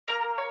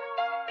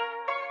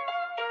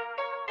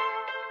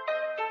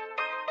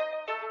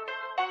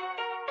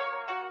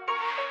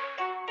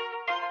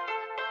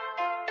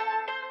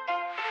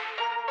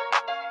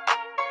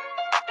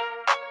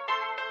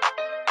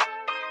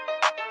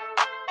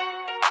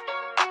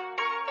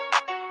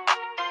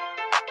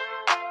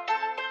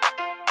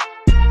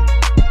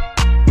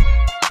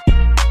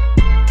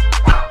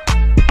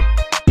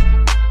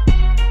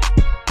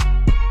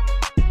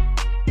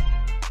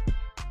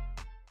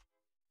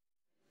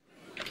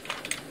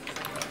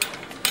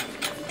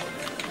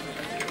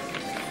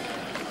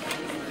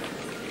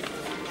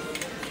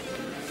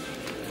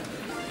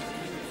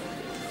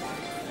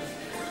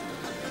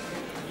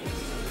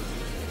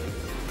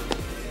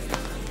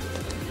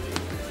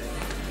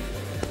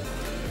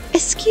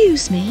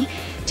Excuse me,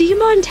 do you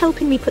mind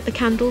helping me put the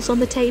candles on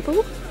the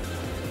table?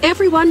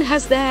 Everyone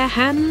has their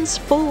hands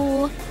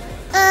full.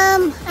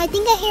 I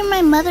think I hear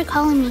my mother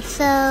calling me,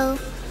 so...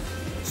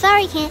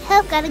 Sorry, can't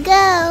help, gotta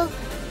go.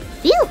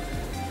 Phew!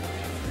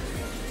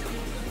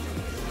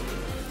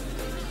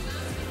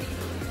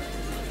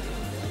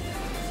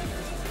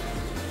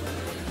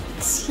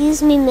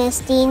 Excuse me, miss,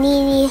 do you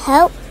need any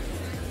help?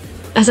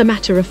 As a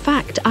matter of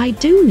fact, I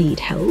do need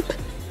help.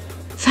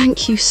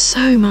 Thank you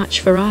so much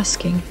for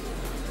asking.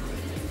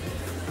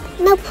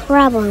 No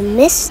problem,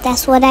 miss,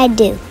 that's what I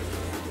do.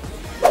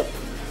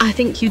 I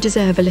think you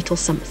deserve a little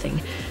something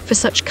for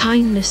such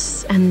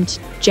kindness and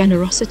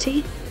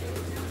generosity.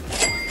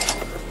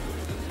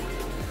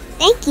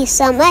 Thank you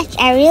so much,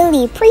 I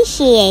really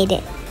appreciate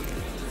it.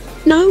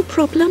 No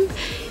problem.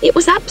 It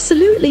was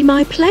absolutely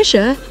my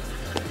pleasure.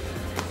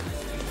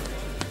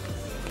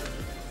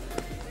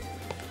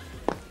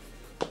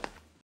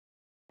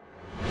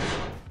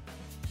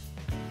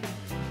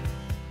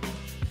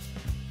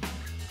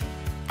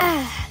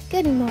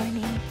 Good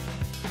morning.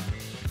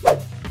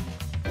 Let's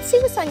see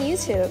what's on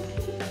YouTube.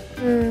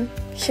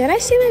 Should I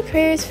say my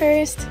prayers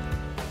first?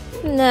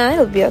 Nah,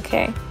 it'll be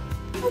okay.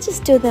 I'll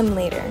just do them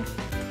later.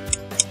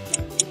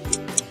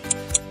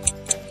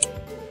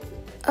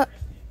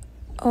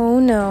 Oh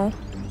no.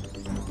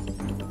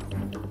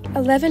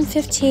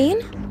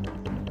 11:15?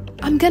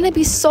 I'm gonna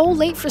be so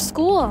late for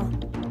school.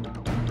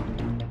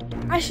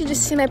 I should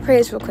just say my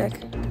prayers real quick.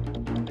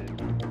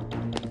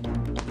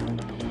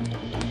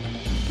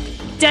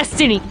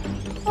 Destiny!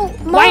 Oh,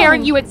 Mom! Why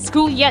aren't you at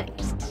school yet?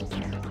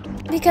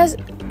 Because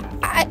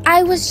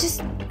I was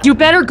just... You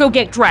better go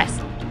get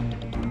dressed.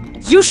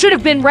 You should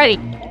have been ready.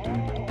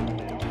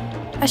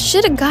 I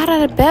should have got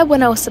out of bed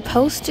when I was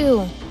supposed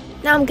to.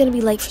 Now I'm gonna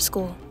be late for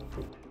school.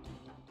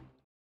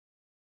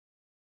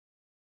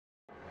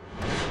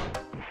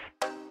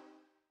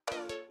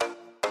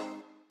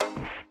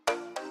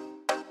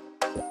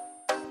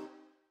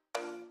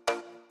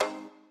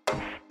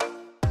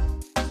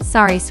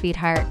 Sorry,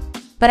 sweetheart,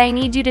 but I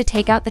need you to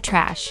take out the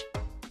trash.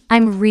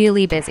 I'm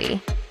really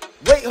busy.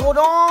 Wait, hold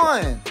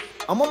on!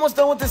 I'm almost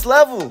done with this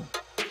level.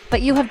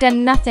 But you have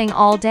done nothing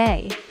all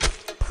day.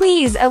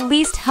 Please, at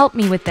least help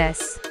me with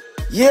this.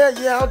 Yeah,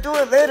 I'll do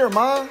it later,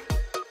 Ma.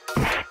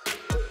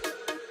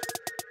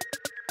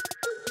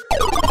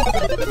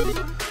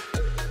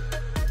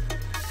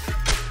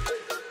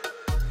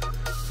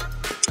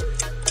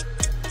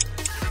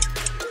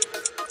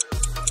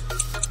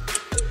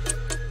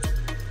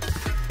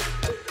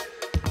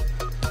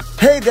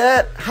 Hey,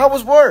 Dad, how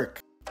was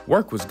work?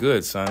 Work was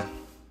good, son.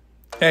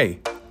 Hey,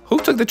 who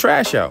took the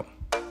trash out?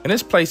 And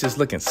this place is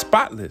looking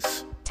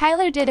spotless.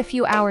 Tyler did a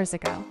few hours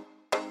ago.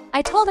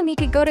 I told him he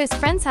could go to his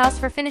friend's house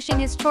for finishing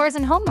his chores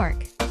and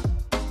homework.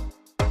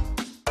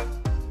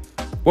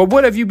 Well,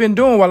 what have you been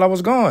doing while I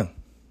was gone?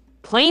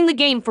 Playing the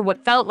game for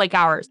what felt like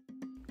hours.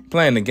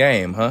 Playing the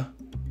game, huh?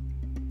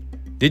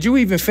 Did you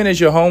even finish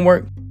your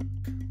homework?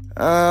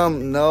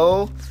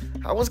 No.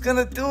 I was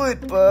gonna do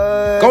it,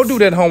 but... Go do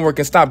that homework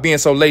and stop being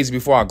so lazy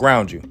before I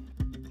ground you.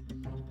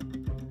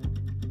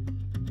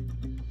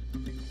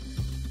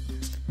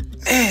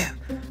 Man,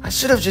 I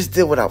should have just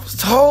did what I was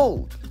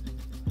told.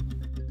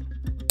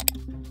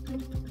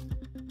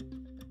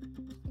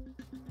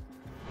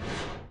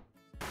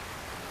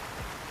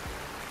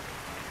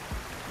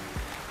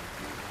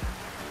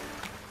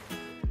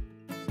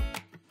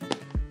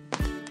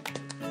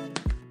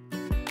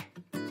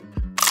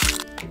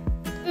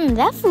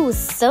 That food was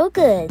so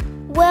good.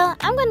 Well,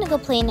 I'm gonna go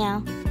play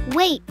now.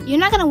 Wait, you're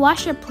not gonna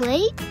wash your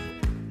plate?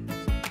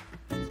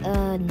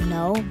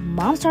 No.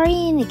 Mom's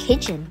already in the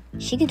kitchen.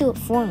 She could do it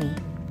for me.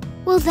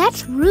 Well,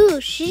 that's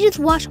rude. She just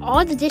washed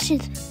all the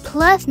dishes,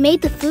 plus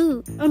made the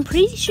food. I'm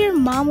pretty sure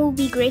Mom will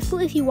be grateful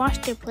if you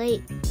washed her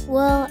plate.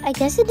 Well, I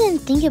guess I didn't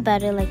think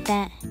about it like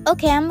that.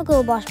 Okay, I'm gonna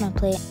go wash my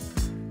plate.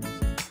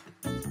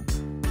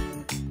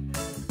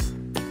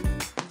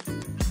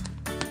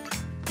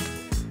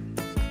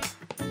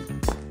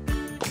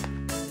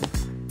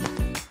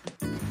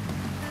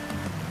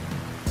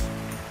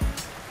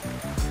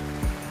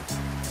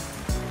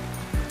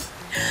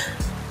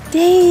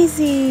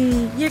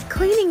 Daisy, you're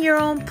cleaning your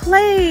own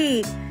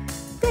plate.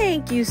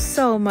 Thank you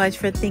so much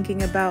for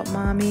thinking about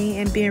Mommy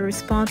and being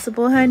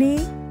responsible, honey.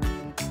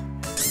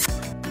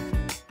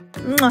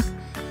 Mwah.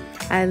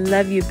 I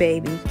love you,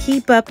 baby.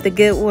 Keep up the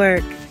good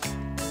work.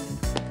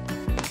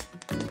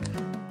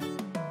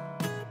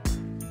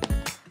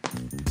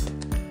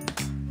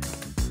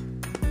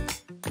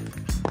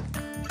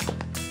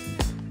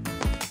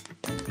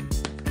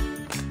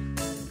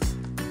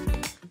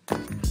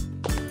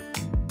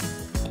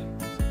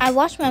 I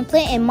washed my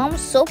plate and Mom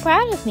was so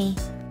proud of me.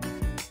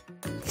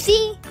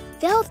 See?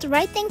 That was the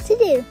right thing to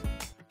do.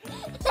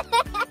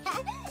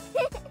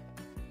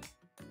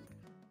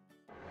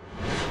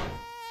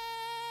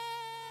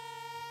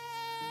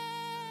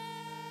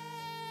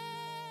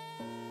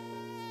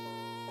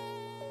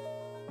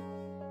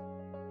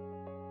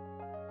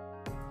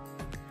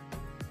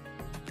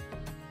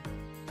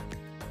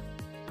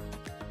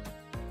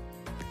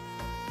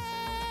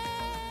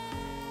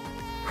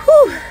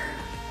 Whew.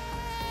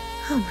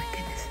 Oh my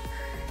goodness.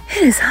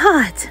 It is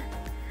hot.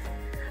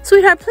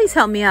 Sweetheart, please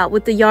help me out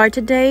with the yard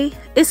today.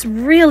 It's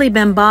really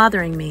been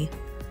bothering me.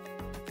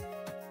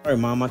 All right,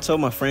 Mom. I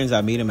told my friends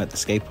I'd meet them at the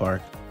skate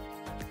park.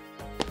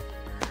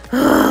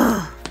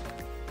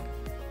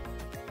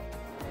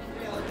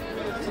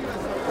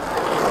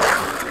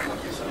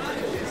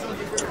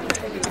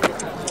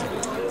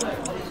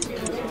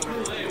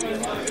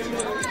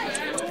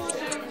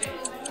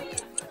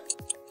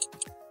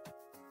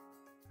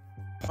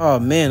 Oh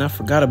man, I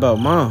forgot about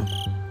Mom.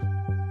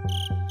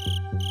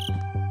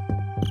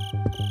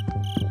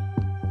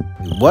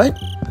 What?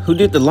 Who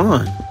did the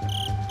lawn?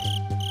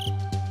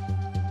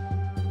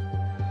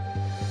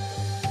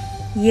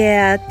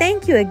 Yeah,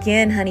 thank you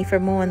again, honey, for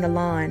mowing the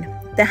lawn.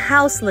 The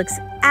house looks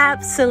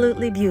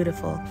absolutely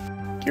beautiful.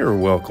 You're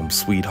welcome,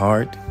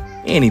 sweetheart.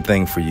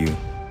 Anything for you.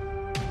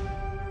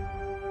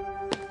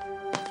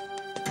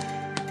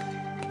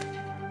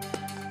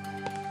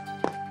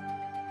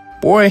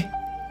 Boy,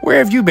 where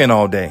have you been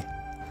all day?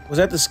 Was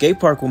at the skate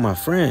park with my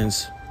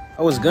friends.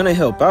 I was gonna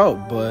help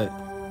out, but...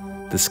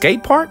 The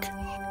skate park?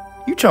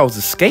 You chose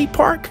the skate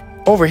park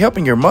over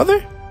helping your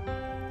mother?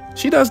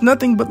 She does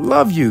nothing but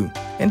love you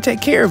and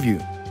take care of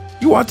you.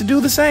 You ought to do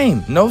the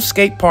same. No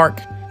skate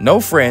park, no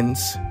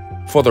friends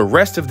for the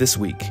rest of this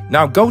week.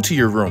 Now go to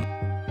your room.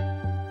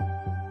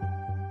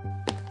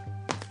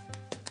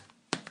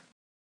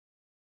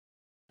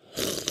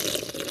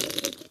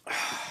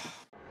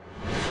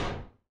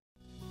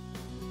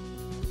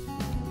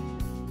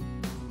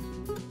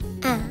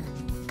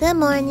 Good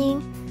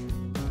morning.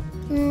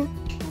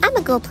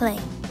 I'ma go play.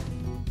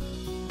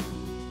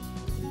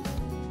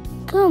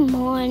 Good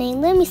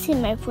morning. Let me say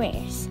my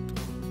prayers.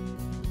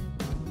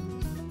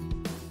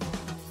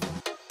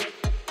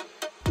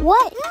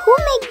 What? Who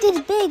made this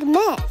big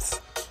mess?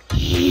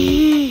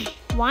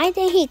 Why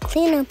did he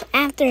clean up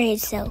after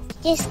himself?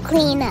 Just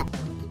clean up.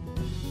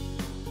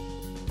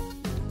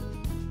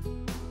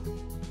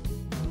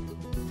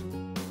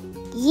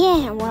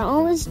 Yeah, we're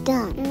almost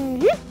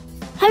done.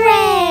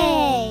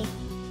 Hooray!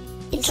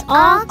 It's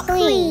all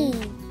clean.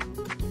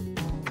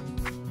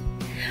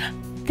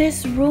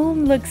 This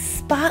room looks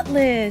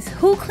spotless.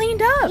 Who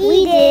cleaned up?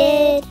 We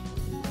did.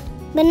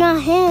 But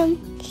not him.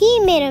 He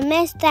made a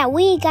mess that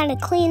we gotta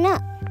clean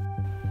up.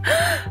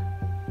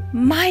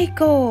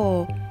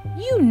 Michael,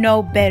 you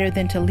know better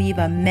than to leave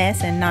a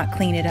mess and not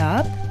clean it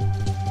up.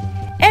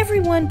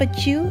 Everyone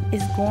but you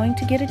is going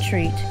to get a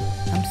treat.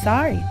 I'm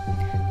sorry.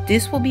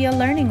 This will be a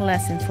learning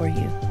lesson for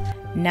you.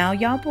 Now,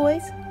 y'all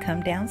boys,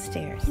 come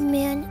downstairs.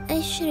 Man, I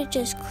should have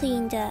just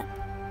cleaned up.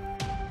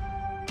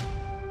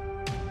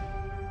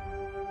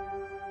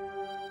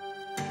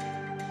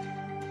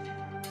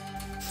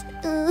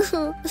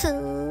 So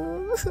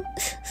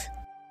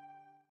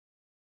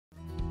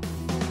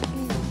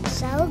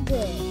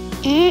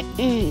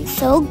good.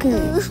 So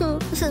good.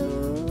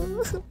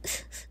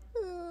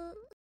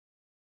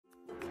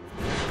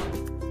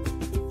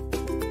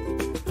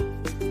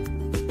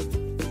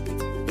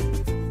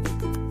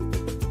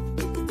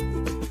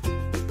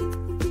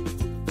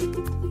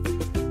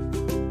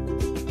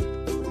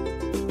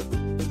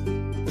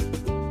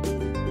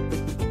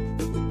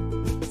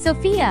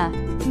 Sophia,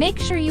 make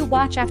sure you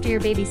watch after your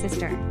baby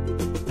sister.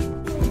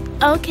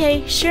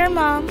 Okay, sure,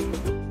 Mom.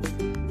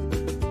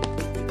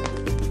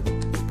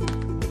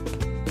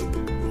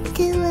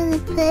 Do you wanna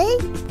play?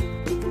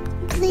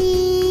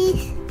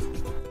 Please?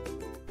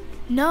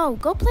 No,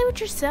 go play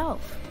with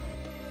yourself.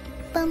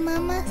 But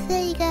Mama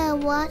said you gotta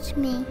watch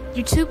me.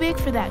 You're too big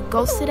for that.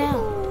 Go sit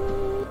down.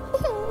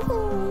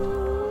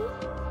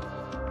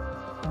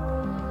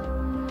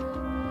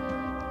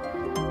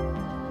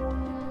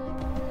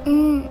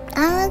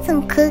 I want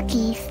some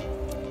cookies.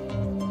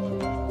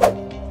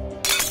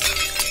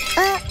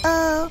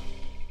 Uh-oh.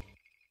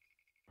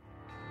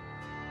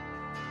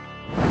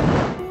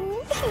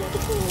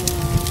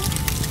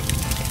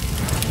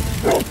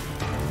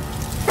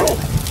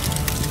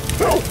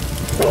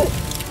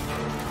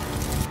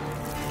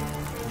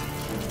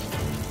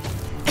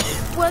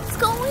 What's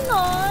going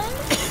on?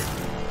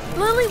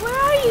 Lily, where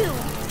are you?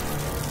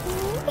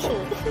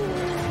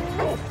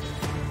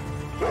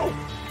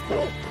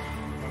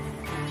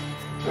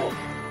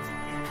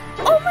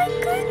 Oh my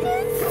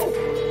goodness!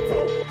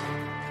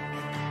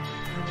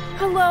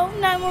 Hello,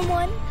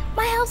 911?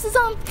 My house is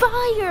on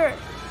fire!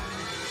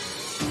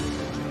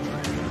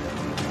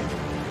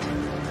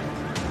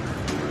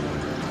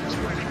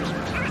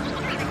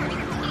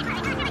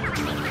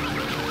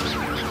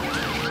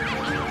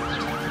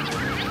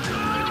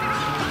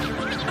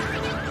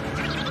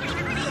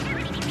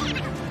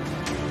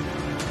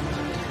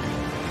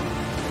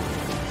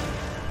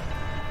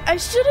 I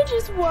should have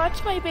just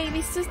watched my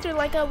baby sister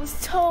like I was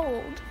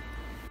told.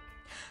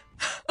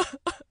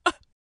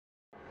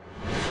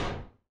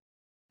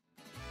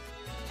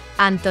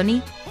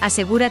 Anthony,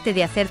 asegúrate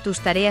de hacer tus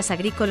tareas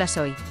agrícolas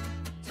hoy.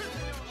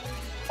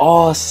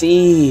 Oh,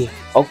 sí.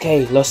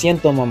 Ok, lo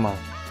siento, mamá.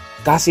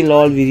 Casi lo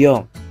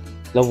olvidó.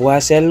 Lo voy a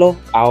hacerlo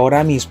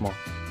ahora mismo.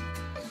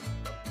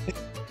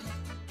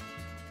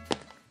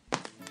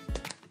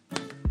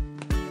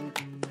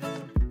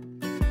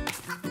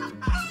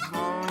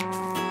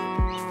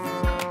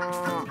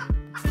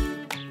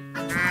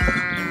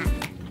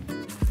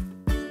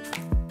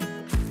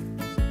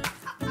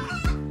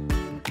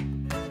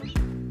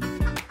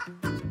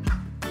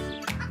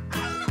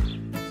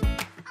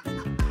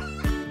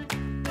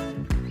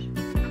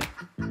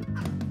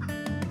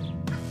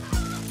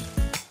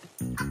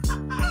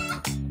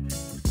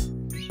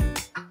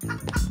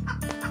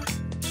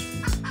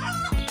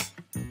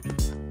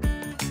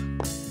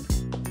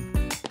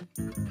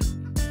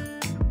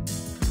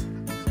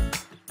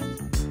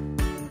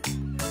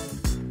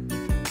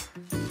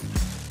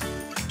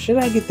 Should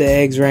I get the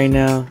eggs right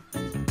now?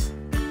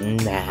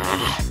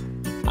 Nah.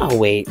 I'll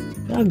wait.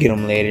 I'll get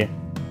them later.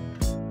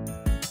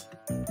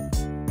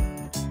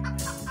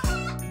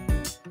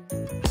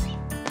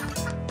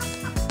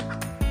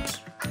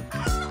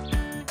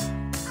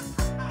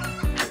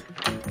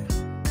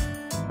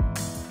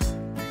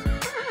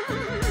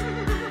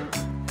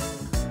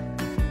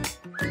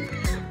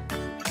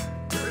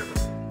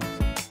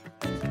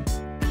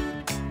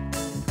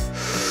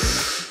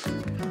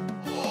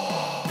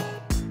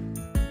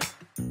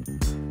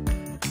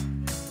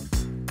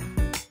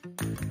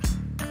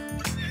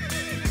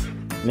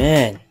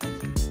 Man,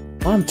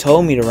 Mom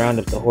told me to round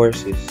up the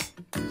horses,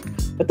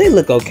 but they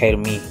look okay to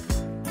me.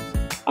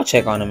 I'll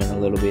check on them in a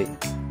little bit.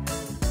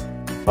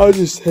 I'll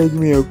just take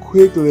me a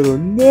quick little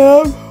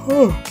nap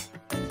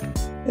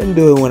and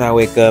do it when I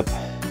wake up.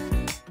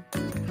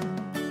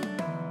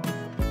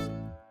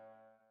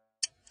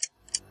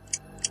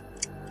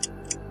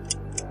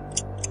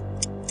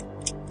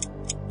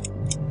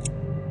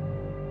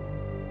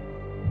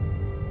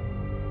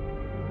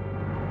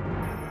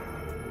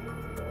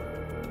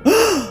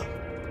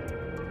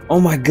 Oh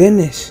my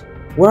goodness,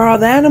 where are all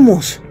the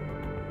animals?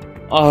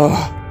 Oh,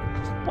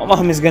 my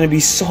mom is gonna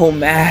be so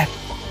mad.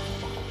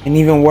 And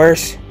even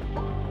worse,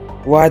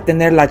 voy a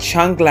tener la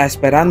chancla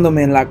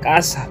esperándome en la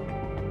casa.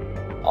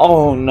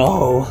 Oh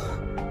no.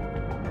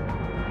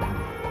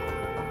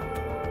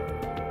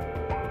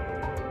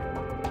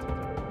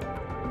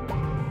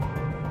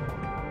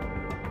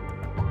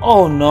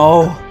 Oh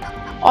no,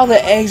 all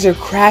the eggs are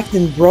cracked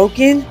and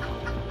broken?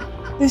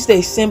 This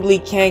day simply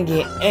can't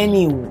get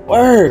any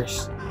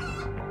worse.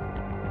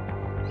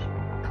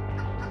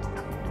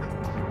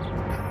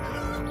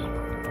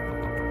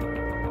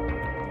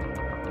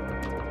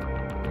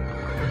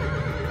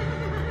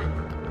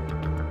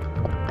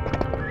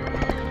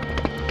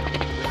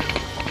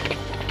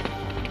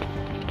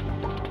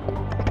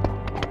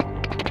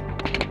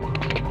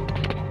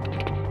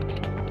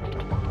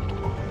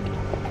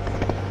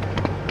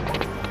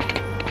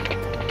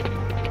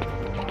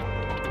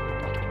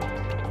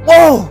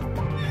 Whoa!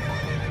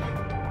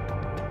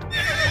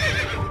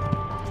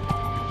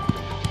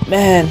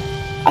 Man,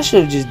 I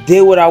should have just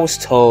did what I was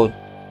told.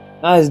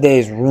 Now this day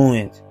is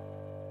ruined.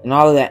 And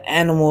all of the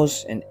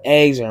animals and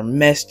eggs are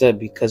messed up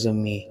because of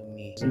me.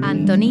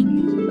 Anthony,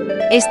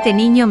 ¿este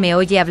niño me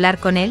oye hablar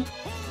con él?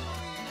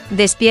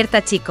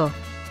 Despierta, chico.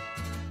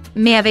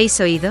 ¿Me habéis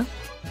oído?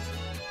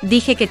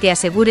 Dije que te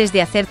asegures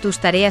de hacer tus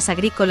tareas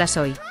agrícolas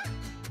hoy.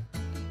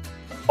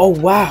 Oh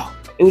wow,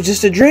 it was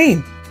just a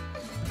dream.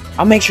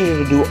 I'll make sure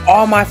to do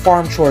all my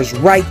farm chores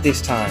right this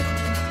time.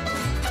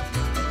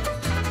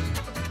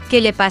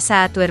 ¿Qué le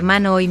pasa a tu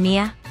hermano hoy,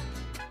 Mia?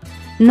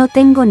 No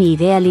tengo ni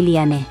idea,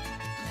 Liliane.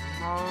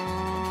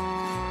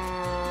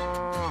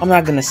 I'm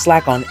not gonna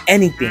slack on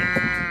anything.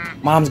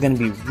 Mom's gonna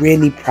be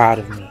really proud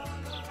of me.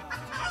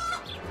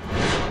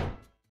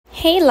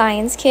 Hey,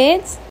 Lions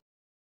kids.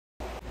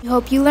 I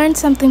hope you learned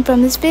something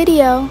from this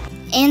video.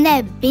 And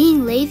that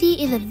being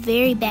lazy is a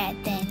very bad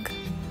thing.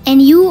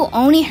 And you will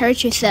only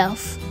hurt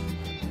yourself.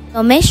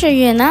 So make sure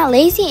you're not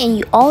lazy and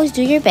you always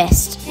do your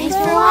best. Thanks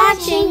for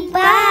watching.